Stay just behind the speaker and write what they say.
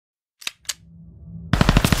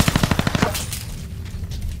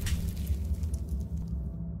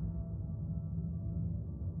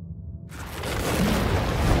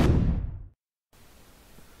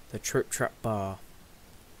The Trip Trap Bar.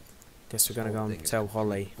 Guess we're gonna go and tell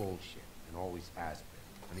Holly. Bullshit, and always has been.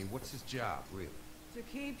 I mean, what's his job, really? To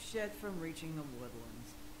keep shit from reaching the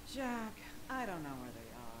woodlands. Jack, I don't know where they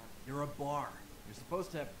are. You're a bar. You're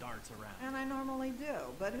supposed to have darts around. And I normally do,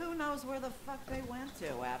 but who knows where the fuck they went to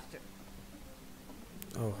after...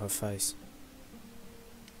 Oh, her face.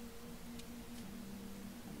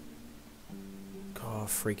 God, I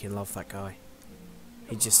freaking love that guy.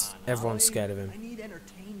 He just, everyone's scared of him. I need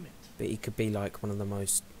entertainment. But he could be like one of the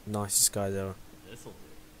most nicest guys ever. This'll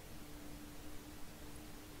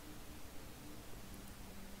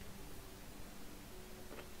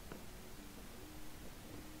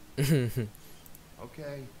do.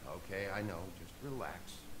 Okay, I know. Just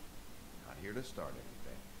relax. Not here to start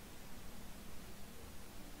anything.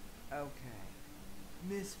 Okay.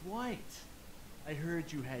 Miss White, I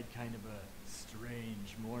heard you had kind of a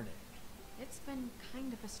strange morning. It's been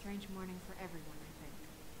kind of a strange morning for everyone, I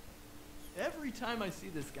think. Every time I see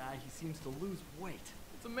this guy, he seems to lose weight.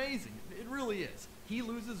 It's amazing. It really is. He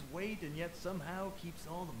loses weight and yet somehow keeps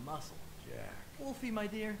all the muscle. Jack. Wolfie, my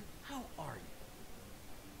dear, how are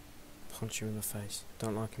you? Punch you in the face.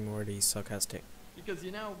 Don't like him already, he's sarcastic. Because,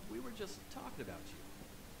 you know, we were just talking about you.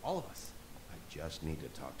 All of us. I just need to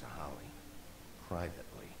talk to Holly.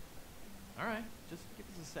 Privately. Alright, just give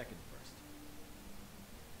us a second first.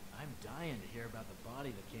 I'm dying to hear about the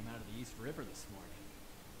body that came out of the East River this morning.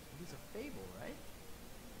 It was a fable, right?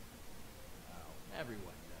 Oh,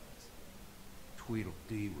 everyone knows.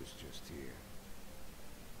 Tweedledee was just here.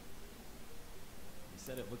 He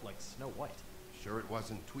said it looked like Snow White. Sure it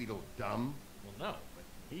wasn't Tweedledum? Well, no, but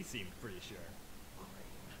he seemed pretty sure.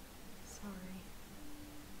 Sorry.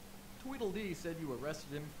 Tweedledee said you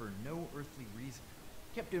arrested him for no earthly reason.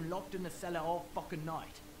 Kept him locked in the cellar all fucking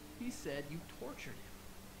night. He said you tortured him.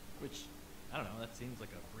 Which, I don't know, that seems like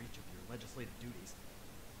a breach of your legislative duties.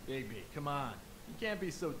 Bigby, come on. You can't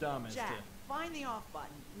be so dumb as Jack, to... find the off button,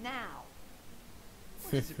 now!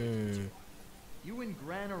 What is it with you two? You and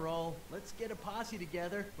Gran are all, let's get a posse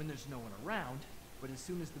together when there's no one around. But as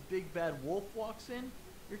soon as the big bad wolf walks in,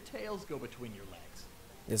 your tails go between your legs.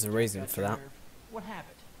 There's a reason for that. What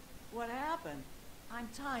happened? What happened? I'm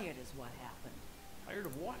tired is what happened. Tired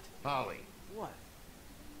of what? Holly. What?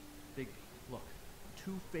 Bigby, look.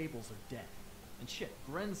 2 fables are dead. And shit,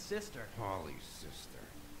 Gren's sister... Holly's sister.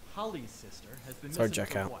 Holly's sister has been Throw missing Jack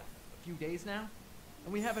for out. what? A few days now?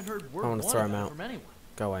 And we haven't heard word I one want to throw him about it out. from anyone.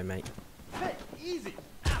 Go away, mate. Hey, easy!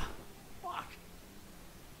 Ah, fuck!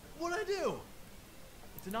 What'd I do?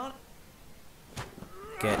 It's an honor...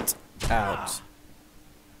 Get out.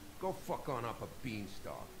 Go fuck on up a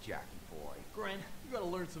beanstalk, Jackie boy. Gren, you gotta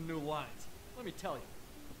learn some new lines. Let me tell you.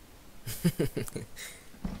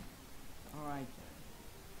 Alright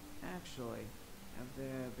then. Actually, have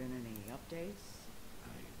there been any updates?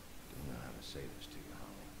 I don't know how to say this to you,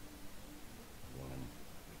 Holly. The one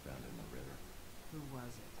we found in the river. Who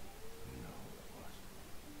was it? You know who it was.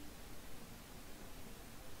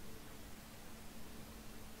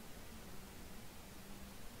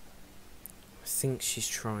 I think she's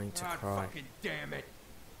trying to God cry. fucking damn it!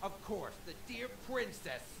 Of course, the dear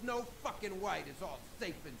princess, Snow fucking White, is all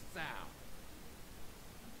safe and sound.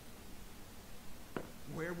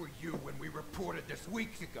 Where were you when we reported this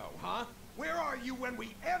weeks ago, huh? Where are you when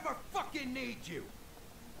we ever fucking need you?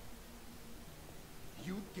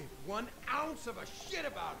 You'd give 1 ounce of a shit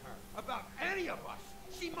about her, about any of us.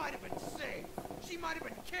 She might have been saved. She might have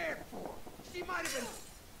been cared for. She might have been...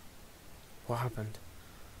 What happened?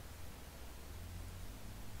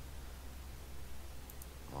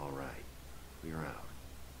 All right. Clear out.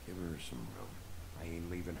 Give her some room. I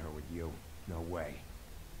ain't leaving her with you. No way.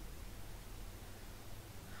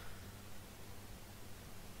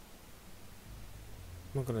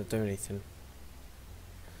 I'm not gonna do anything.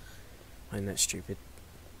 Ain't that stupid?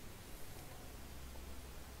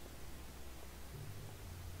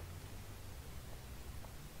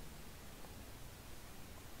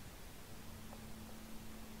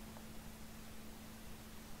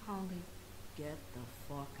 Holly, Get the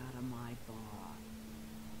fuck out of my bar.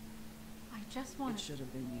 I just It want to... should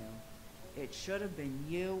have been you. It should have been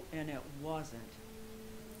you, and it wasn't.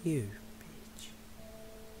 You bitch.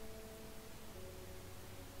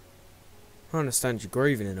 I understand you're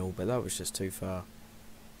grieving and all, but that was just too far.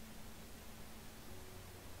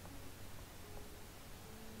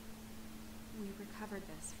 We recovered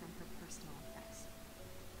this from her personal effects.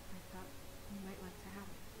 I thought you might like to have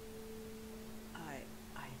it.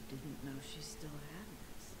 I didn't know she still had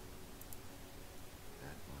this.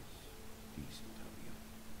 That was decent of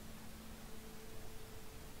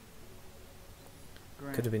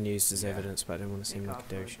you. Could have been used as Yeah. evidence, but I didn't want to seem Take like off a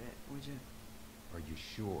for douche. bit, would you? Are you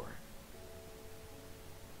sure?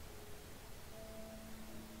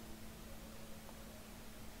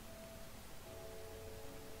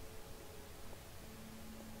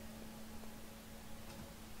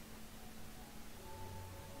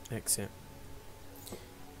 Exit.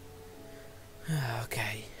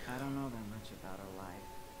 Okay. I don't know that much about her life.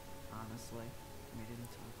 Honestly, we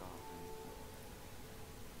didn't talk often.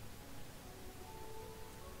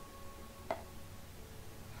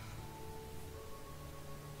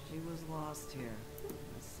 She was lost here in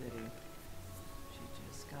the city. She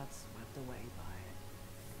just got swept away by it.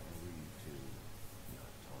 I read to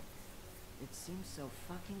not talk. It seems so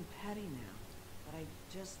fucking petty now, but I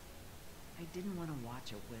didn't want to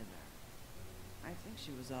watch it with her. I think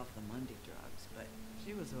she was off the Monday drugs, but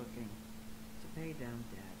she was hooking to pay down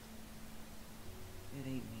debt. It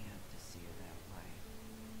ate me up to see her that way.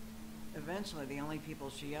 Eventually, the only people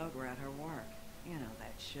she owed were at her work. You know,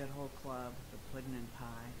 that shithole club, the Puddin' and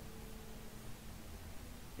Pie.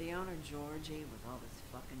 The owner, Georgie, with all his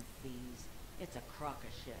fucking fees. It's a crock of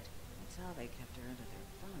shit. That's how they kept her into their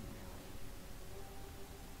fun, really.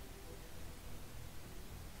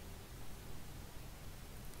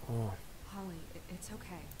 Oh. Holly, it's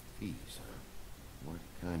okay. Fees, huh? What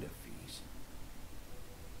kind of fees?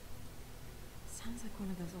 Sounds like one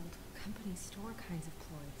of those old company store kinds of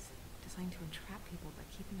ploys, designed to entrap people by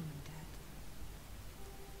keeping them in debt.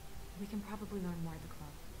 We can probably learn more at the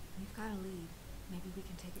club. We've got a lead. Maybe we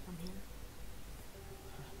can take it from here.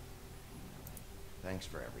 Thanks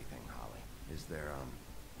for everything, Holly. Is there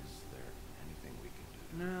anything we can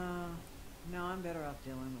do? No, I'm better off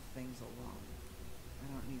dealing with things alone. I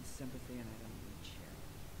don't need sympathy and I don't need charity.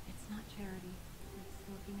 It's not charity. It's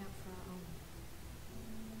looking out for our own.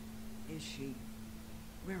 Is she?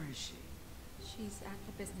 Where is she? She's at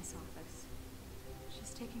the business office.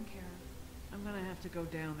 She's taken care of. I'm gonna have to go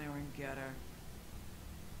down there and get her.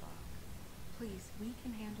 Fuck. Please, we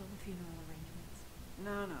can handle the funeral arrangements.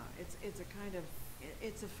 No, it's a kind of,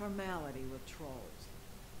 it's a formality with trolls.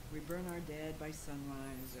 We burn our dead by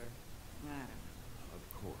sunrise or, I don't know. Of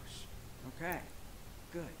course. Okay,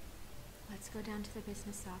 good. Let's go down to the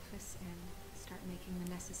business office and start making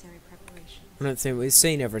the necessary preparations. I don't think we've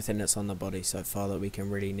seen everything that's on the body so far that we can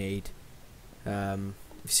really need.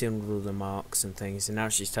 We've seen all the marks and things, and now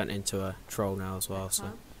she's turned into a troll now as well. So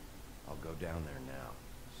I'll go down there now,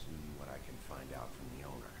 see what I can find out from the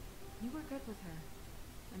owner. You were good with her.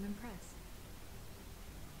 I'm impressed.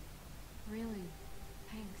 Really,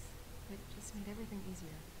 thanks. It just made everything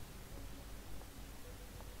easier.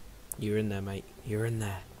 you're in there, mate. You're in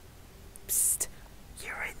there. Psst.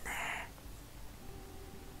 You're in there.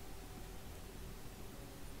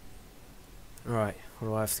 Alright, where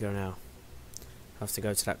do I have to go now? I have to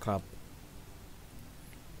go to that club.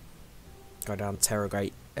 Go down,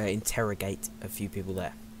 interrogate a few people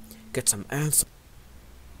there. Get some answers.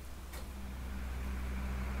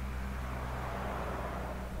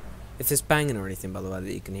 If there's banging or anything, by the way,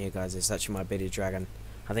 that you can hear, guys, it's actually my bearded dragon.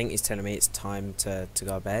 I think he's telling me it's time to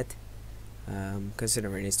go to bed.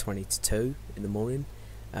 Considering it's 20 to 2 in the morning.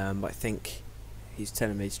 But I think he's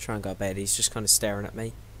telling me to try and go to bed. He's just kind of staring at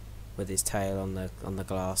me with his tail on the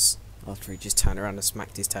glass. After he just turned around and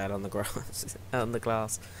smacked his tail on the grass, on the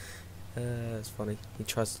glass. It's funny. He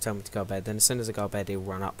tries to tell me to go to bed. Then as soon as I go to bed, he'll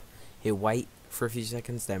run up. He'll wait for a few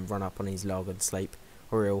seconds, then run up on his log and sleep,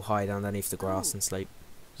 or he'll hide underneath the grass and sleep.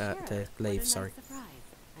 To leave. Sorry. Surprise.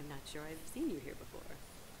 I'm not sure I've seen you here before.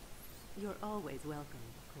 You're always welcome,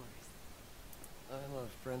 of course. I'm a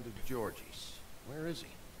friend of Georgie's. Where is he?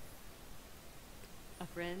 A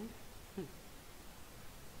friend?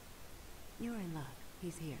 You're in luck.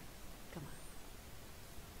 He's here. Come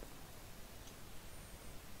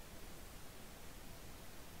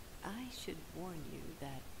on. I should warn you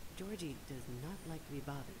that Georgie does not like to be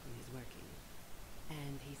bothered when he's working.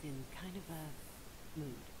 And he's in kind of a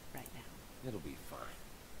mood right now. It'll be fine.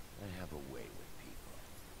 I have a way with people.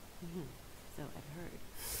 So I've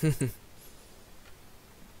heard.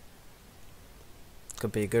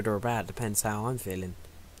 Could be a good or a bad, depends how I'm feeling.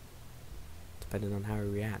 Depending on how he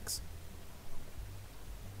reacts.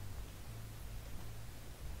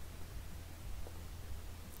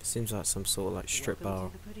 Seems like some sort of like strip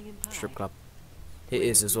bar, strip club. It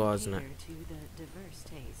is as well, isn't it? To the diverse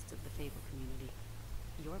tastes of the Fable community.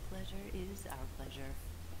 Your pleasure is our pleasure.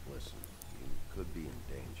 Listen, you could be in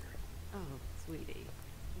danger. Oh, sweetie,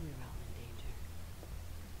 we're all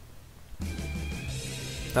in danger.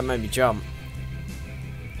 That made me jump.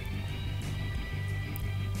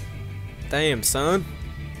 Damn, son.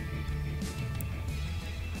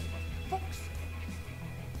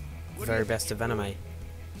 Very best of anime.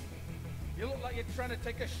 You look like you're trying to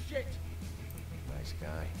take a shit. nice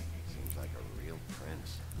guy. Seems like a real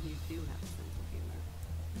prince. You do have a sense of humor.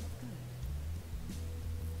 That's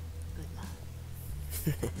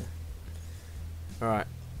good. Good luck. Alright.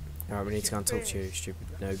 Alright, we need to go and talk to you, stupid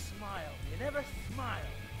noob. Smile. You never smile.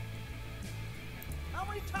 How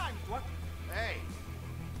many times do I... Hey!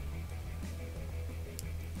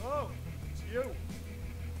 Oh, it's you.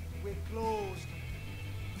 We're closed.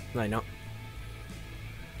 No, not.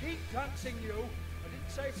 Keep dancing, you. I didn't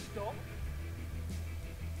say stop.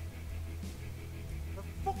 For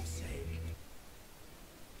fuck's sake.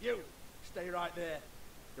 You, stay right there.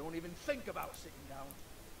 Don't even think about sitting down.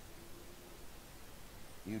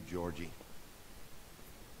 You, Georgie.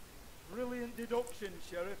 Brilliant deduction,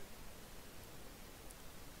 Sheriff.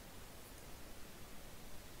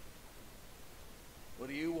 What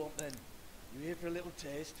do you want then? You here for a little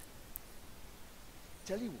taste?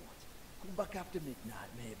 Tell you what, come back after midnight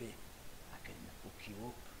maybe. I can hook you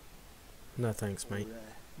up. No thanks, mate.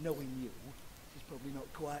 Or, knowing you, she's probably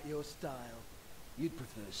not quite your style. You'd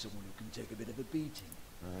prefer someone who can take a bit of a beating.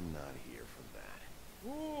 I'm not here for that.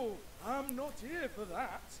 Oh, I'm not here for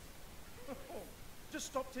that. Just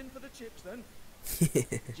stopped in for the chips then.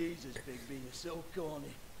 Jesus, Bigby, you're so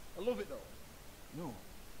corny. I love it though. No,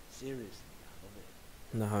 seriously, I love it.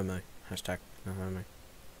 No homo. Hashtag no homo.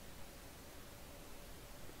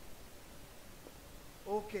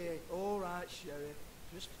 Okay, alright, Sheriff.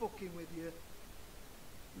 Just fucking with you.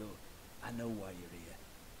 Look, I know why you're here.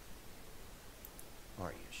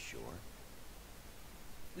 Are you sure?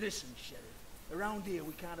 Listen, Sheriff. Around here,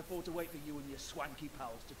 we can't afford to wait for you and your swanky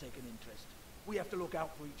pals to take an interest. We have to look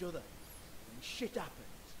out for each other. When shit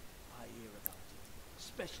happens, I hear about it.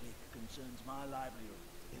 Especially if it concerns my livelihood.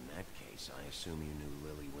 In that case, I assume you knew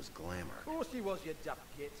Lily was glamour. Of course she was, you daft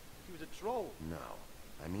git. She was a troll. No.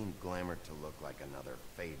 I mean glamour to look like another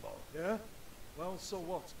fable. Yeah? Well, so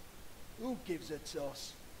what? Who gives a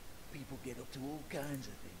toss? People get up to all kinds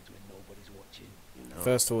of things when nobody's watching. You know,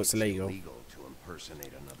 First of all, it's illegal. illegal to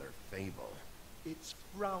impersonate another fable. It's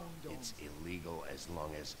frowned on. It's illegal as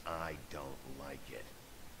long as I don't like it.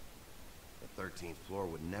 The 13th floor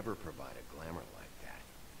would never provide a glamour like that.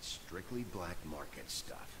 It's strictly black market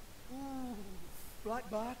stuff. Ooh, black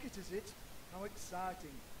market is it? How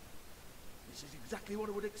exciting. This is exactly what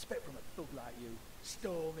I would expect from a thug like you.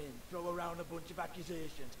 Storm in, throw around a bunch of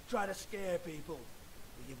accusations, try to scare people.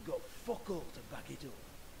 But you've got fuck all to back it up.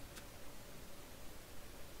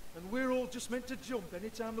 And we're all just meant to jump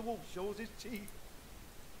anytime the wolf shows his teeth.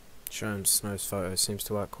 Showing Snow's photo seems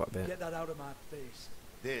to work quite a bit. Get that out of my face.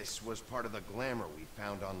 This was part of the glamour we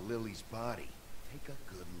found on Lily's body. Take a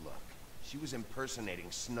good look. She was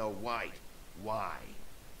impersonating Snow White. Why?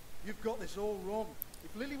 You've got this all wrong.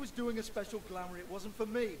 If Lily was doing a special glamour, it wasn't for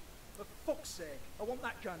me. For fuck's sake, I want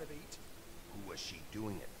that kind of eat. Who was she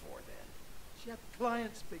doing it for then? She had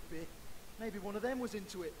clients, Bigby. Maybe one of them was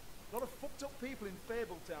into it. A lot of fucked up people in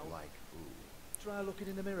Fabletown. Like who? Try looking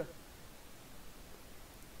in the mirror.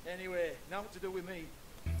 Anyway, now what to do with me?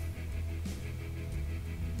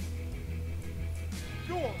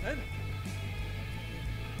 Go on then.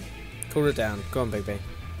 Cool it down. Go on, Big B.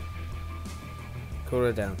 Cool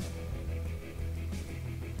it down.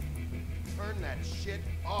 Turn that shit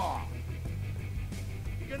off.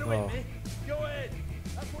 You're gonna win me. Go ahead.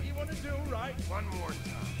 That's what you want to do, right? One more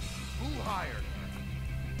time. Who hired her?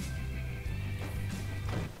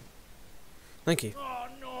 Thank you. Oh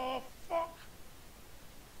no, fuck!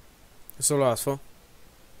 That's all I asked for.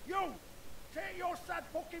 You! Take your sad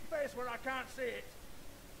fucking face where I can't see it!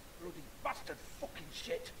 Bloody bastard fucking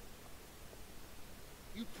shit!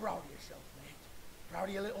 You proud of yourself, mate? Proud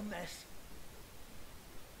of your little mess?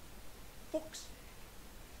 Fuck's sake.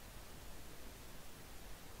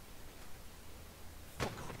 Fuck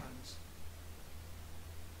off, Hans.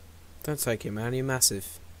 Don't take it, man. You're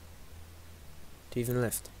massive. Do you even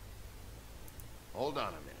lift? Hold on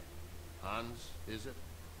a minute. Hans, is it?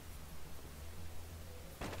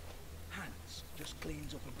 Hans just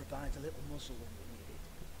cleans up and provides a little muscle when we need it.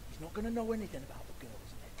 He's not going to know anything about the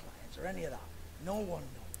girls and their clients or any of that. No one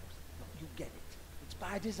knows. But you get it. It's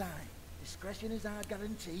by design. Discretion is our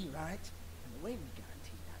guarantee, right? And the way we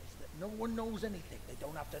guarantee that is that no one knows anything they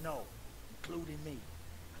don't have to know, including me.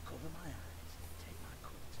 I cover my eyes and take my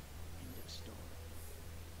cut. End of story.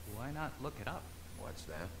 Why not look it up? What's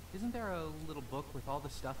that? Isn't there a little book with all the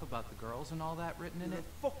stuff about the girls and all that written in You're it?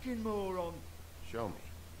 a fucking moron. Show me.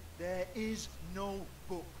 There is no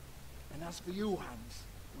book. And as for you, Hans,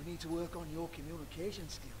 we need to work on your communication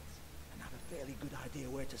skills and have a fairly good idea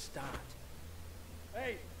where to start.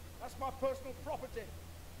 Hey, that's my personal property.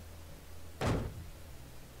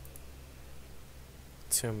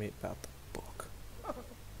 Tell me about the book.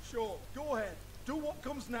 Sure, go ahead. Do what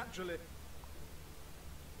comes naturally.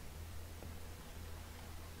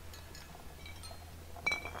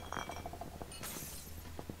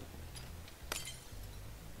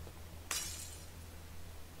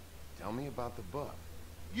 Tell me about the book.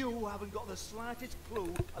 You haven't got the slightest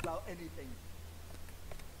clue about anything.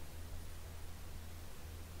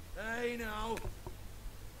 Hey, now.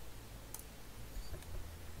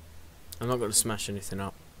 I'm not going to smash anything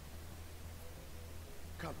up.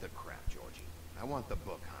 Cut the crap, Georgie. I want the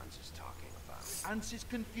book Hans is talking about. Hans is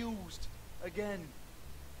confused. Again.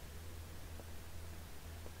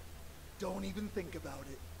 Don't even think about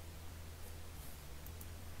it.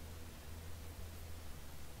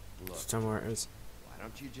 Look, Just tell me where it is. why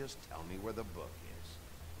don't you just tell me where the book is?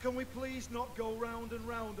 Can we please not go round and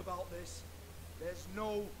round about this? There's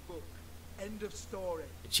no book. End of story.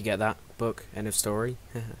 Did you get that? Book, end of story?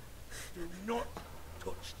 Do not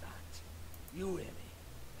touch that. You hear me?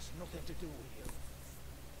 It's nothing to do with you.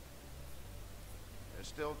 There's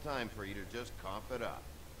still time for you to just cough it up.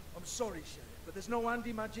 I'm sorry, Sheriff, but there's no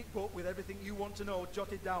handy magic book with everything you want to know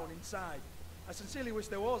jotted down inside. I sincerely wish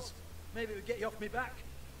there was. Maybe it would get you off me back.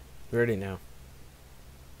 Really now?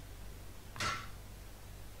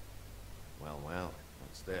 Well,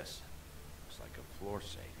 what's this? Looks like a floor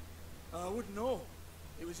safe. I wouldn't know.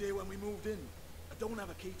 It was here when we moved in. I don't have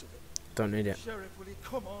a key to it. Don't need it. Sheriff, will you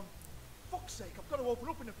come on? Fuck's sake, I've got to open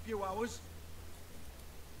up in a few hours.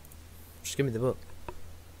 Just give me the book.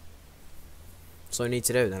 That's all I need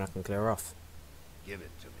to do, then I can clear off. Give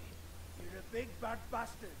it to me. You're a big bad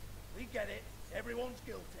bastard. We get it. Everyone's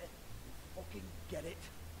guilty. We fucking get it.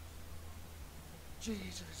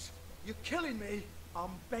 Jesus, you're killing me.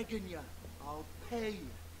 I'm begging you. I'll pay you.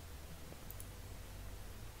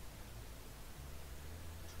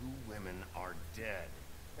 2 women are dead.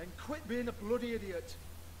 And quit being a bloody idiot.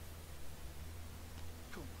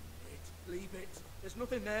 Come on, mate. Leave it. There's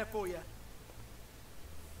nothing there for you.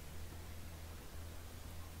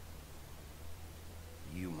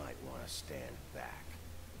 You might want to stand back.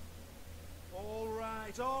 All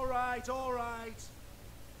right, all right, all right.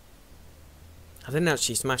 I didn't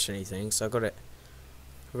actually smash anything, so I got it.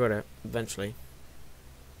 I got it, eventually.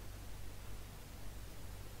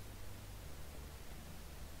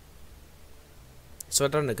 So I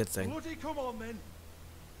done a good thing. Bloody come on, then.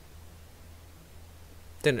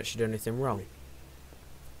 Didn't actually do anything wrong.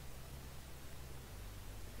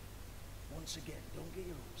 Once again, don't get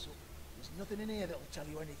your hopes up. There's nothing in here that'll tell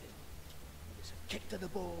you anything. It's a kick to the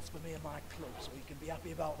balls for me and my club, so you can be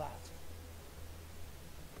happy about that.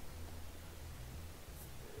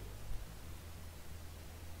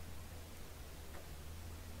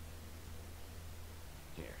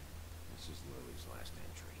 Here, this is Lily's last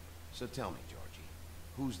entry. So tell me, Georgie,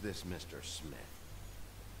 who's this Mr. Smith?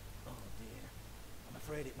 Oh dear. I'm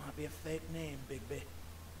afraid it might be a fake name, Bigby.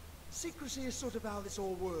 Secrecy is sort of how this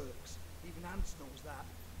all works. Even Hans knows that.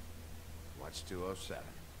 What's 207?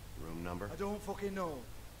 Room number? I don't fucking know.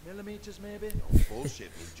 Millimeters, maybe? Don't bullshit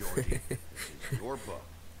me, Georgie. This is your book.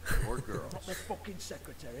 Your girls. Not the fucking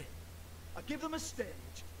secretary. I give them a stage.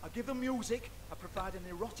 I give them music. I provide an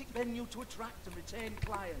erotic venue to attract and retain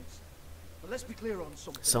clients. But let's be clear on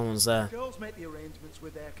something. Someone's there. Girls make the arrangements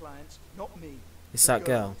with their clients, not me. It's The that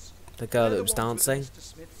girl. girls. The girl They're that was the ones with dancing. Mr.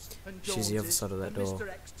 Smiths and She's the other Joneses side of that and door. Mr.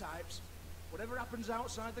 X types. Whatever happens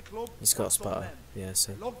outside the club, He's got a that's on spotter. them. Yeah,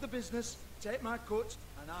 so Log the business, take my cut,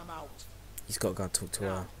 and I'm out. he's got to go and talk to Now,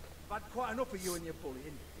 her. I've had quite enough of you and your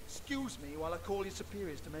bullying. Excuse me while I call your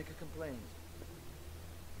superiors to make a complaint.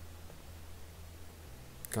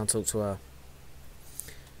 Go and talk to her.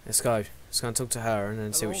 Let's go. Let's go and talk to her and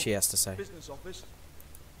then see what Hello? she has to say. Business office.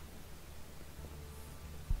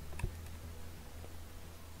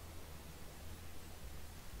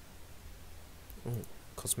 Ooh,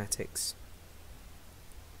 cosmetics.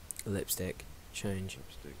 Lipstick. Change.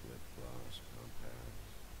 Lipstick, lip gloss, compact,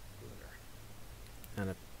 glitter. And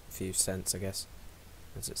a few cents, I guess.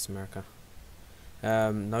 As it's America.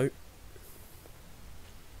 Nope.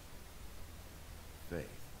 Faith,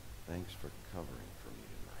 thanks for covering for me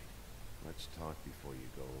tonight. Let's talk before you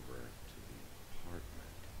go over to the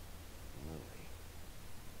apartment. Lily.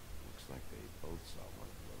 Looks like they both saw one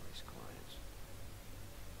of Lily's clients.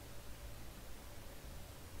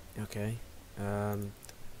 Okay.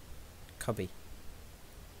 Cubby.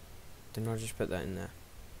 Didn't I just put that in there?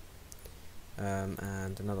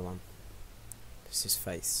 And another one. This is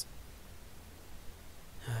face.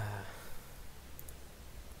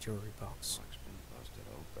 Jewelry box. Lock's been busted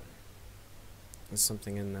open. There's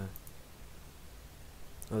something in there.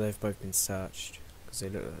 Oh, they've both been searched. Because they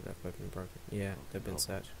look like they've both been broken. Yeah, they've been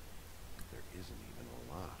searched. There isn't even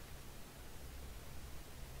a lock.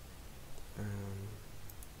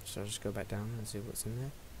 So I'll just go back down and see what's in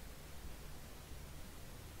there.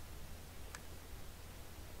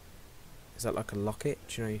 Is that like a locket?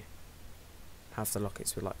 Do you know half the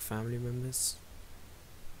lockets with like family members?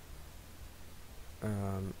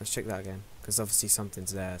 Let's check that again, because obviously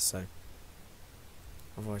something's there, so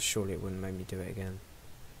otherwise surely it wouldn't make me do it again.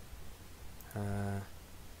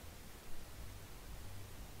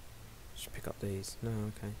 Just pick up these. No,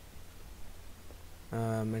 okay.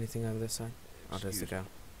 Anything over this side? Oh, there's the girl.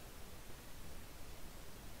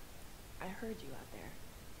 I heard you out there.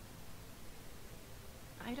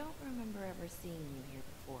 I don't remember ever seeing you here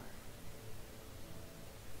before.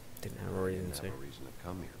 Didn't have a reason to. Didn't have a reason to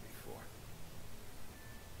come here before.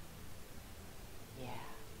 Yeah.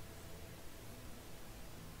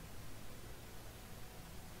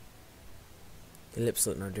 Your lips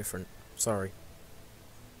look no different. Sorry.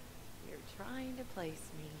 You're trying to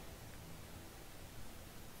place me.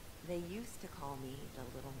 They used to call me the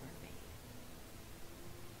Little Mermaid.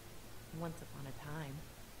 Once upon a time.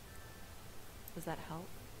 Does that help?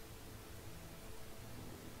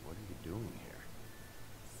 What are you doing here?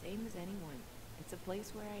 Same as anyone. It's a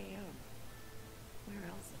place where I am. Where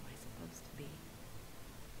else am I supposed to be?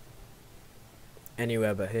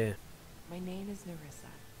 Anywhere but here. My name is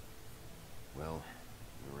Nerissa. Well,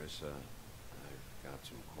 Marissa, I've got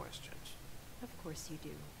some questions. Of course you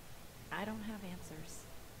do. I don't have answers.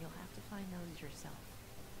 You'll have to find those yourself.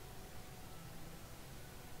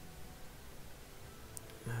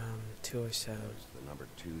 207. Does the number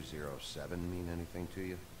 207 mean anything to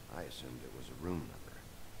you? I assumed it was a room number.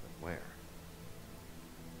 But where?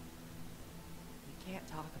 You can't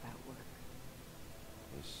talk about work.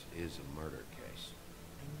 This is a murder case.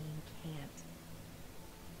 I mean can't.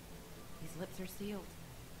 These lips are sealed.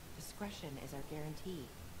 Discretion is our guarantee.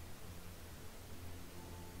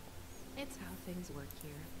 It's how things work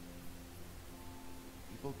here.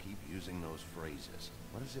 People keep using those phrases.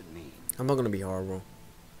 What does it mean? I'm not gonna be horrible.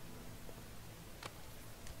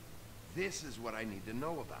 This is what I need to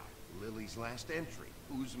know about. Lily's last entry.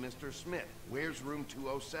 Who's Mr. Smith? Where's room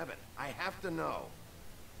 207? I have to know.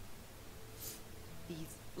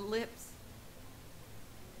 These lips.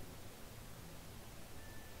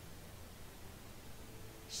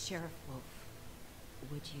 Sheriff Wolf,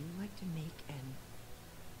 would you like to make an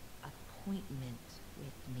appointment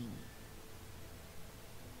with me?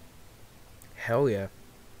 Hell yeah.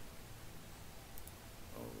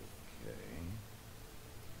 Okay.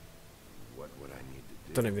 What would I need to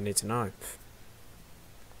do? Don't even need to know.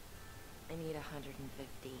 I need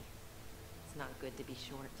 150. It's not good to be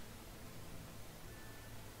short.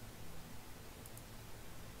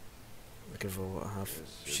 Looking for what I have.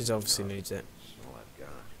 This She's is obviously enough. needs it. That's all I've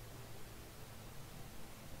got.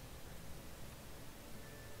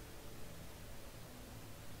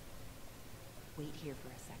 Wait here for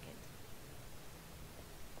a second.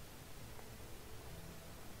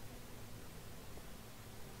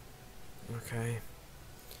 Okay.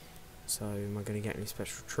 So, am I going to get any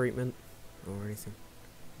special treatment or anything?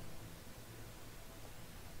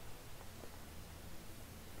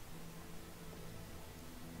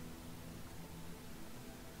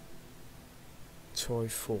 Toy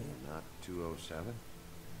 4. Not 207?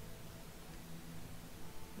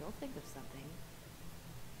 You'll think of something.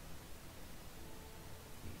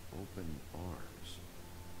 The open arms.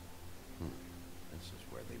 This is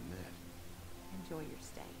where they met. Enjoy your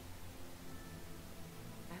stay.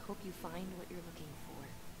 I hope you find what you're looking for.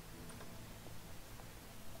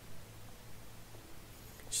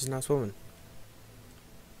 She's a nice woman.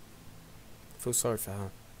 Feel sorry for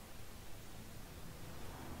her.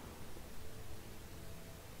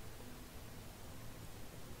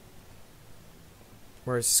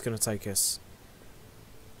 Where is this going to take us?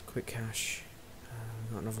 Quick cash.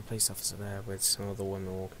 We've got another police officer there with some other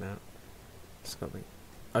women walking out. It's got me.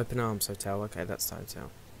 Open Arms Hotel. Okay, that's the hotel.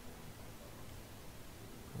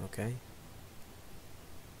 Okay.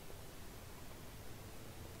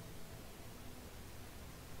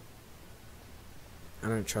 I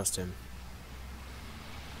don't trust him.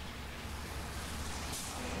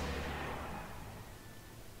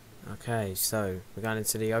 Okay, so we're going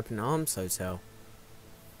into the Open Arms Hotel.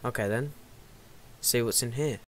 Okay then. See what's in here.